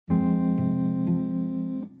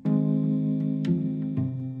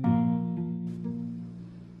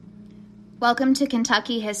Welcome to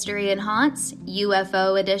Kentucky History and Haunts,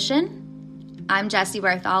 UFO edition. I'm Jessie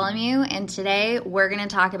Bartholomew, and today we're going to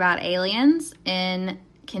talk about aliens in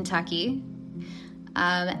Kentucky.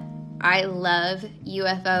 I love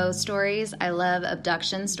UFO stories. I love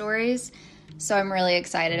abduction stories, so I'm really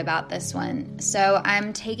excited about this one. So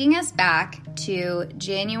I'm taking us back to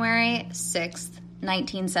January 6th,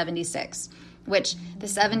 1976, which the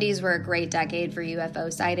 70s were a great decade for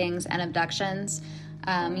UFO sightings and abductions.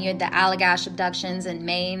 You had the Allagash abductions in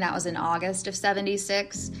Maine. That was in August of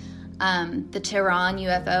 76. The Tehran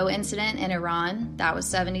UFO incident in Iran, that was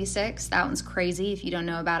 76. That one's crazy. If you don't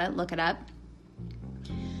know about it, look it up.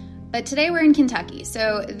 But today we're in Kentucky.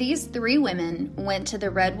 So these three women went to the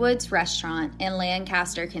Redwoods restaurant in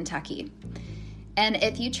Lancaster, Kentucky. And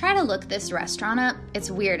if you try to look this restaurant up, it's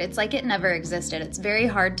weird. It's like it never existed. It's very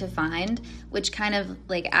hard to find, which kind of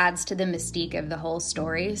like adds to the mystique of the whole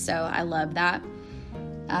story. So I love that.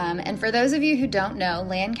 And for those of you who don't know,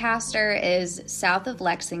 Lancaster is south of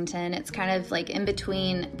Lexington. It's kind of like in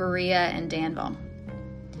between Berea and Danville.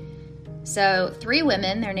 So three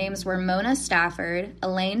women, their names were Mona Stafford,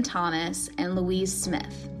 Elaine Thomas, and Louise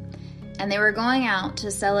Smith. And they were going out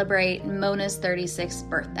to celebrate Mona's 36th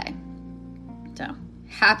birthday. So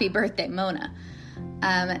happy birthday, Mona.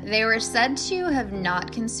 They were said to have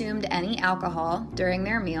not consumed any alcohol during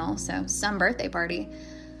their meal, so some birthday party.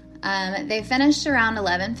 They finished around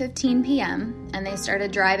 11:15 p.m. and they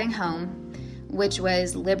started driving home, which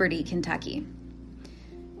was Liberty, Kentucky.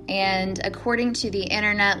 And according to the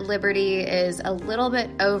internet, Liberty is a little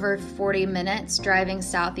bit over 40 minutes driving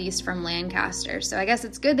southeast from Lancaster. So I guess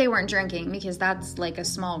it's good they weren't drinking because that's like a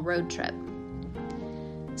small road trip.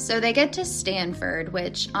 So they get to Stanford,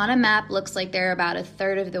 which on a map looks like they're about a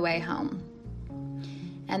third of the way home.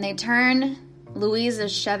 And they turn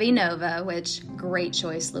Louise's Chevy Nova, which, great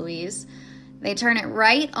choice, Louise. They turn it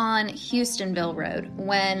right on Houstonville Road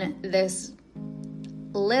when this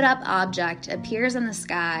lit up object appears in the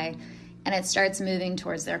sky and it starts moving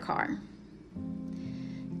towards their car.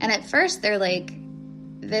 And at first they're like,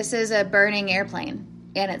 this is a burning airplane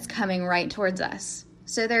and it's coming right towards us.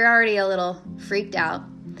 So they're already a little freaked out.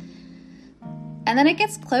 And then it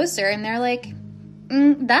gets closer and they're like,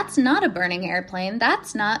 that's not a burning airplane.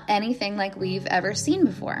 That's not anything like we've ever seen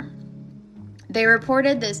before. They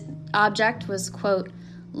reported this object was, quote,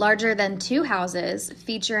 larger than two houses,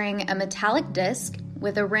 featuring a metallic disc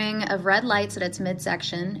with a ring of red lights at its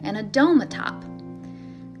midsection and a dome atop.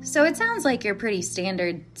 So it sounds like your pretty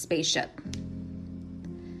standard spaceship.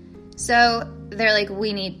 So they're like,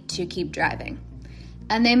 we need to keep driving.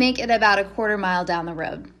 And they make it about a quarter mile down the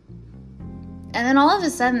road. And then all of a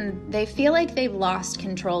sudden, they feel like they've lost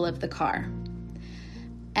control of the car.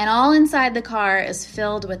 And all inside the car is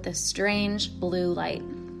filled with this strange blue light.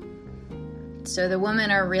 So the women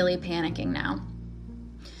are really panicking now.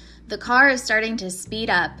 The car is starting to speed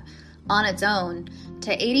up on its own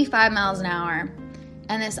to 85 miles an hour.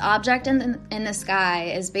 And this object in the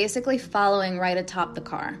sky is basically following right atop the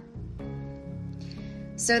car.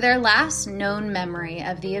 So their last known memory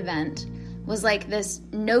of the event was like this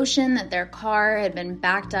notion that their car had been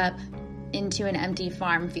backed up into an empty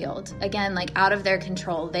farm field. Again, like out of their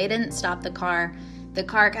control. They didn't stop the car. The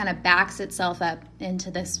car kind of backs itself up into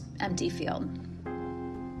this empty field.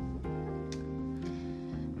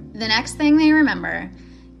 The next thing they remember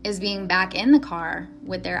is being back in the car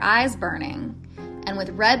with their eyes burning and with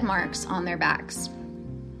red marks on their backs.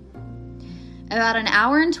 About an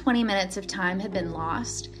hour and 20 minutes of time had been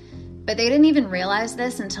lost, but they didn't even realize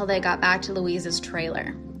this until they got back to Louise's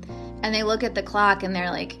trailer. And they look at the clock and they're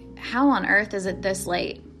like, how on earth is it this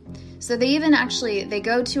late? So they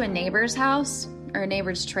go to a neighbor's house, or a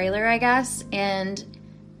neighbor's trailer, I guess, and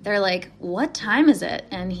they're like, what time is it?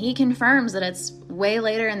 And he confirms that it's way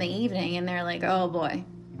later in the evening, and they're like, oh boy,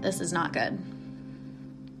 this is not good.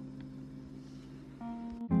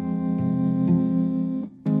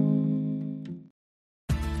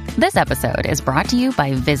 This episode is brought to you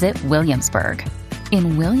by Visit Williamsburg.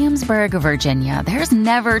 In Williamsburg, Virginia, there's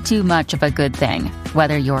never too much of a good thing.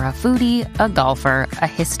 Whether you're a foodie, a golfer, a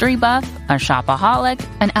history buff, a shopaholic,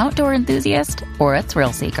 an outdoor enthusiast, or a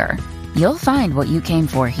thrill seeker, you'll find what you came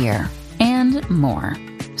for here and more.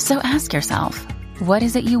 So ask yourself, what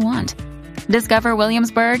is it you want? Discover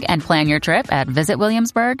Williamsburg and plan your trip at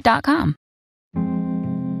visitwilliamsburg.com.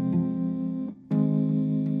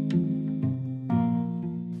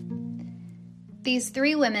 These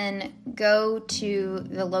three women go to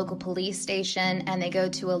the local police station and they go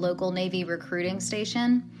to a local Navy recruiting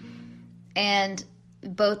station. And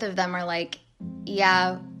both of them are like,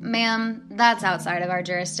 yeah, ma'am, that's outside of our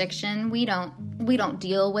jurisdiction. We don't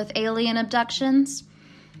deal with alien abductions.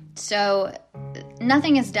 So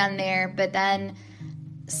nothing is done there, but then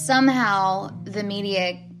somehow the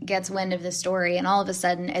media gets wind of the story, and all of a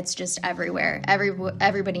sudden it's just everywhere.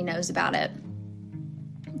 Everybody knows about it.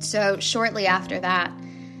 So shortly after that,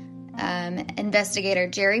 investigator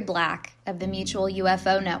Jerry Black of the Mutual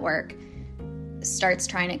UFO Network starts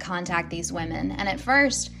trying to contact these women. And at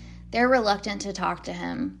first, they're reluctant to talk to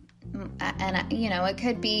him. And, it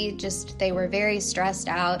could be just they were very stressed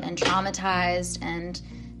out and traumatized and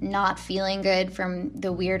not feeling good from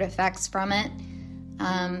the weird effects from it.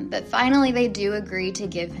 But finally, they do agree to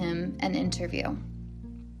give him an interview.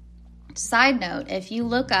 Side note, if you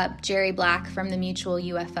look up Jerry Black from the Mutual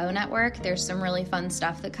UFO Network, there's some really fun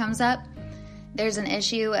stuff that comes up. There's an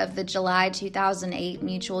issue of the July 2008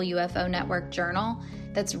 Mutual UFO Network Journal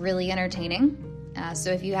that's really entertaining.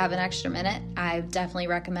 So if you have an extra minute, I definitely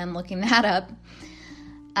recommend looking that up.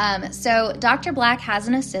 So Dr. Black has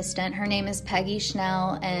an assistant. Her name is Peggy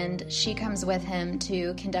Schnell, and she comes with him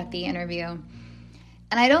to conduct the interview.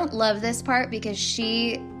 And I don't love this part because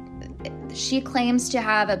she claims to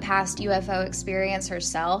have a past UFO experience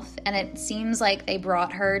herself, and it seems like they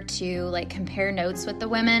brought her to compare notes with the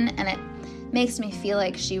women, and it makes me feel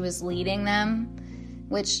like she was leading them,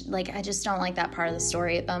 which I just don't like that part of the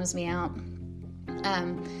story. It bums me out.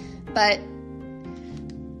 But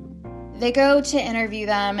they go to interview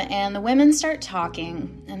them, and the women start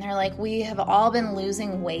talking, and they're like, we have all been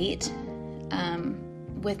losing weight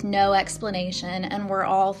with no explanation, and we're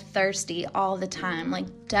all thirsty all the time,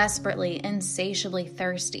 desperately, insatiably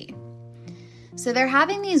thirsty. So they're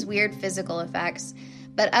having these weird physical effects,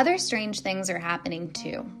 but other strange things are happening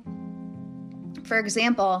too. For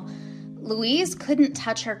example, Louise couldn't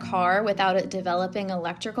touch her car without it developing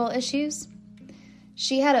electrical issues.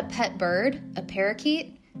 She had a pet bird, a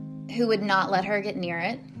parakeet, who would not let her get near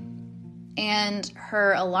it, and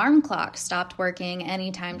her alarm clock stopped working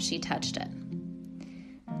anytime she touched it.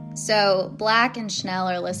 So Black and Schnell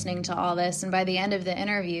are listening to all this, and by the end of the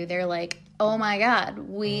interview, they're like, oh my God,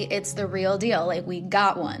 it's the real deal. We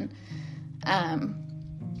got one.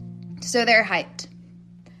 So they're hyped.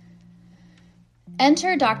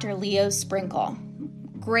 Enter Dr. Leo Sprinkle.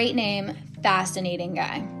 Great name, fascinating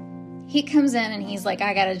guy. He comes in and he's like,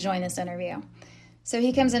 I got to join this interview. So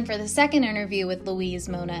he comes in for the second interview with Louise,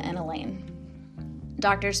 Mona, and Elaine.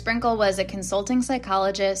 Dr. Sprinkle was a consulting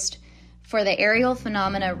psychologist for the Aerial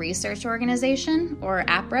Phenomena Research Organization, or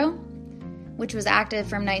APRO, which was active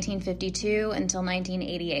from 1952 until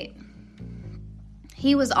 1988.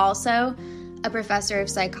 He was also a professor of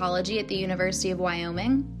psychology at the University of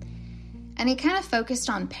Wyoming, and he kind of focused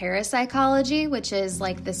on parapsychology, which is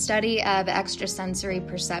the study of extrasensory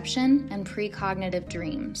perception and precognitive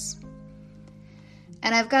dreams.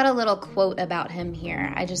 And I've got a little quote about him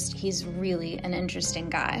here. He's really an interesting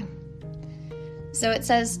guy. So it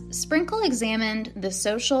says, Sprinkle examined the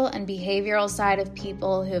social and behavioral side of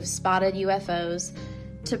people who have spotted UFOs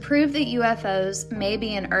to prove that UFOs may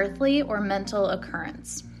be an earthly or mental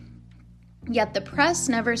occurrence. Yet the press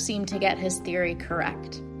never seemed to get his theory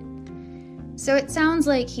correct. So it sounds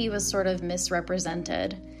like he was sort of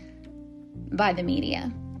misrepresented by the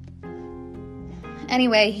media.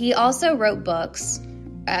 Anyway, he also wrote books.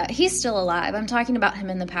 He's still alive. I'm talking about him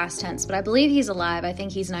in the past tense, but I believe he's alive. I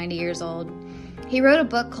think he's 90 years old. He wrote a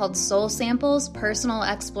book called Soul Samples, Personal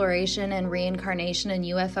Exploration and Reincarnation in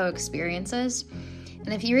UFO Experiences.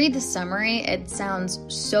 And if you read the summary, it sounds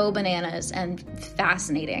so bananas and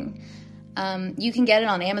fascinating. You can get it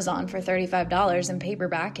on Amazon for $35 in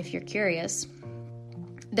paperback if you're curious.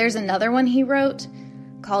 There's another one he wrote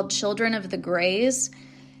called Children of the Greys.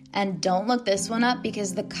 And don't look this one up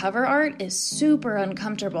because the cover art is super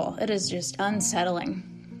uncomfortable. It is just unsettling.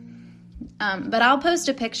 But I'll post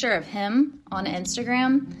a picture of him on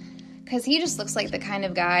Instagram because he just looks like the kind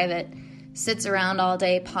of guy that sits around all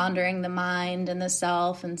day pondering the mind and the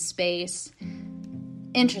self and space.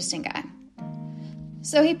 Interesting guy.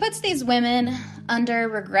 So he puts these women under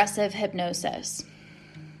regressive hypnosis.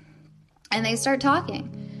 And they start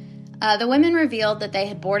talking. The women revealed that they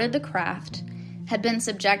had boarded the craft, had been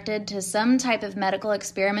subjected to some type of medical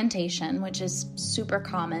experimentation, which is super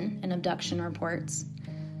common in abduction reports.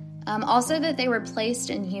 Also that they were placed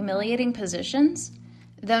in humiliating positions,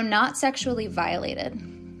 though not sexually violated.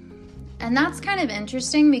 And that's kind of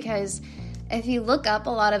interesting because if you look up a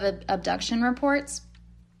lot of abduction reports,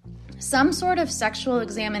 some sort of sexual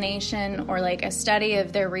examination or a study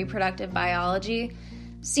of their reproductive biology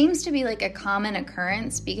seems to be a common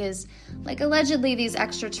occurrence because allegedly these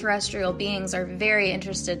extraterrestrial beings are very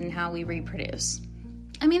interested in how we reproduce.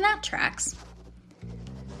 I mean, that tracks.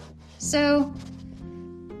 So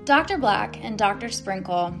Dr. Black and Dr.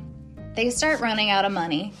 Sprinkle they start running out of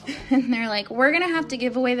money. And they're like, we're going to have to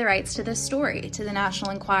give away the rights to this story to the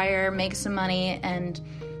National Enquirer, make some money, and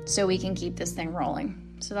so we can keep this thing rolling.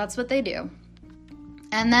 So that's what they do.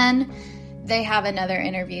 And then they have another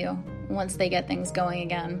interview once they get things going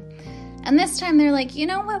again. And this time they're like, you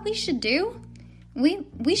know what we should do?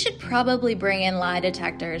 We should probably bring in lie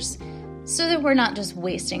detectors so that we're not just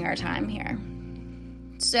wasting our time here.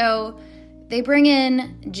 So they bring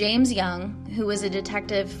in James Young, who was a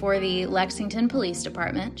detective for the Lexington Police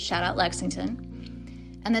Department. Shout out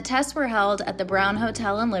Lexington. And the tests were held at the Brown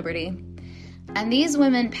Hotel in Liberty. And these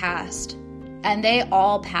women passed. And they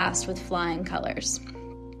all passed with flying colors.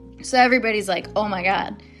 So everybody's like, oh my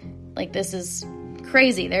God, like this is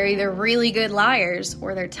crazy. They're either really good liars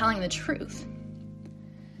or they're telling the truth.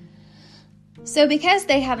 So because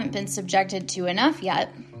they haven't been subjected to enough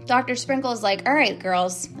yet, Dr. Sprinkle's like, all right,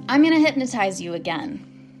 girls, I'm going to hypnotize you again.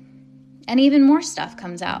 And even more stuff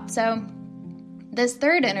comes out. So this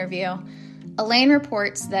third interview, Elaine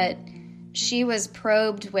reports that she was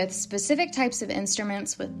probed with specific types of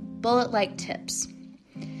instruments with bullet-like tips.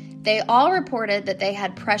 They all reported that they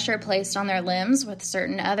had pressure placed on their limbs with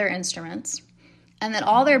certain other instruments, and that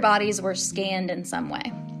all their bodies were scanned in some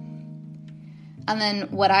way. And then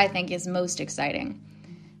what I think is most exciting,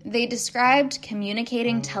 they described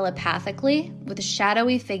communicating telepathically with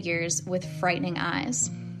shadowy figures with frightening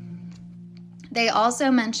eyes. They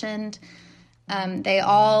also mentioned they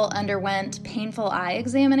all underwent painful eye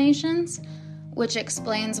examinations, which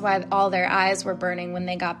explains why all their eyes were burning when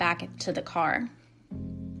they got back to the car.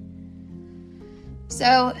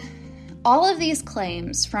 So, all of these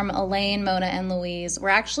claims from Elaine, Mona, and Louise were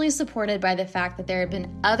actually supported by the fact that there had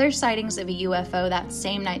been other sightings of a UFO that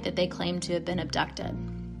same night that they claimed to have been abducted.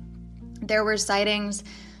 There were sightings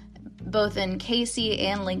both in Casey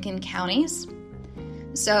and Lincoln counties.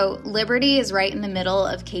 So, Liberty is right in the middle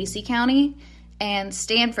of Casey County, and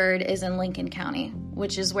Stanford is in Lincoln County,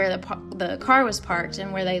 which is where the car was parked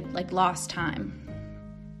and where they lost time.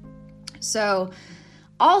 So,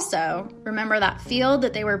 also, remember that field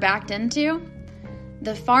that they were backed into?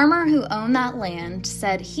 The farmer who owned that land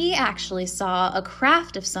said he actually saw a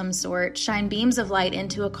craft of some sort shine beams of light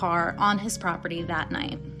into a car on his property that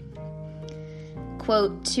night.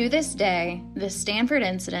 Quote, to this day, the Stanford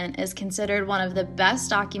incident is considered one of the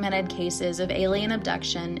best documented cases of alien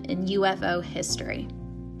abduction in UFO history.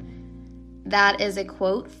 That is a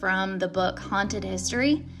quote from the book Haunted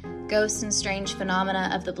History, Ghosts and Strange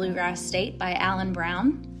Phenomena of the Bluegrass State by Alan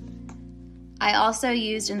Brown. I also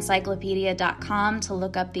used encyclopedia.com to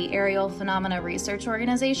look up the Aerial Phenomena Research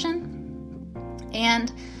Organization.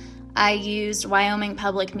 And I used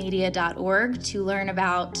wyomingpublicmedia.org to learn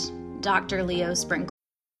about Dr. Leo Sprinkle.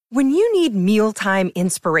 When you need mealtime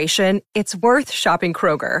inspiration, it's worth shopping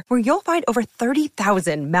Kroger, where you'll find over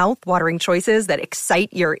 30,000 mouth-watering choices that excite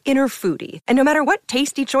your inner foodie. And no matter what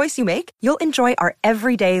tasty choice you make, you'll enjoy our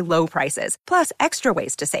everyday low prices, plus extra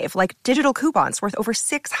ways to save, like digital coupons worth over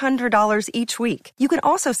 $600 each week. You can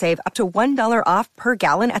also save up to $1 off per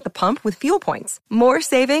gallon at the pump with fuel points. More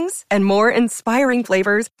savings and more inspiring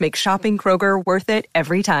flavors make shopping Kroger worth it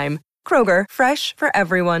every time. Kroger, fresh for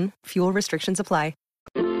everyone. Fuel restrictions apply.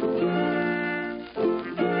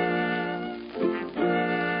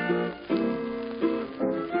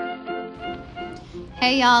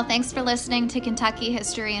 Hey y'all, thanks for listening to Kentucky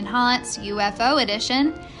History and Haunts UFO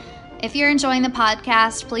Edition. If you're enjoying the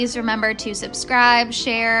podcast, please remember to subscribe,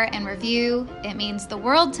 share, and review. It means the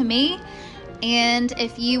world to me. And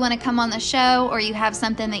if you want to come on the show or you have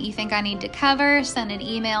something that you think I need to cover, send an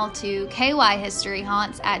email to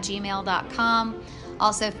kyhistoryhaunts@gmail.com.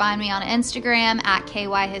 Also find me on Instagram at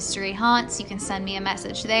kyhistoryhaunts. You can send me a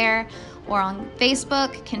message there, or on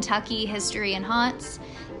Facebook, Kentucky History and Haunts.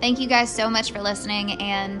 Thank you guys so much for listening,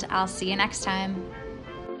 and I'll see you next time.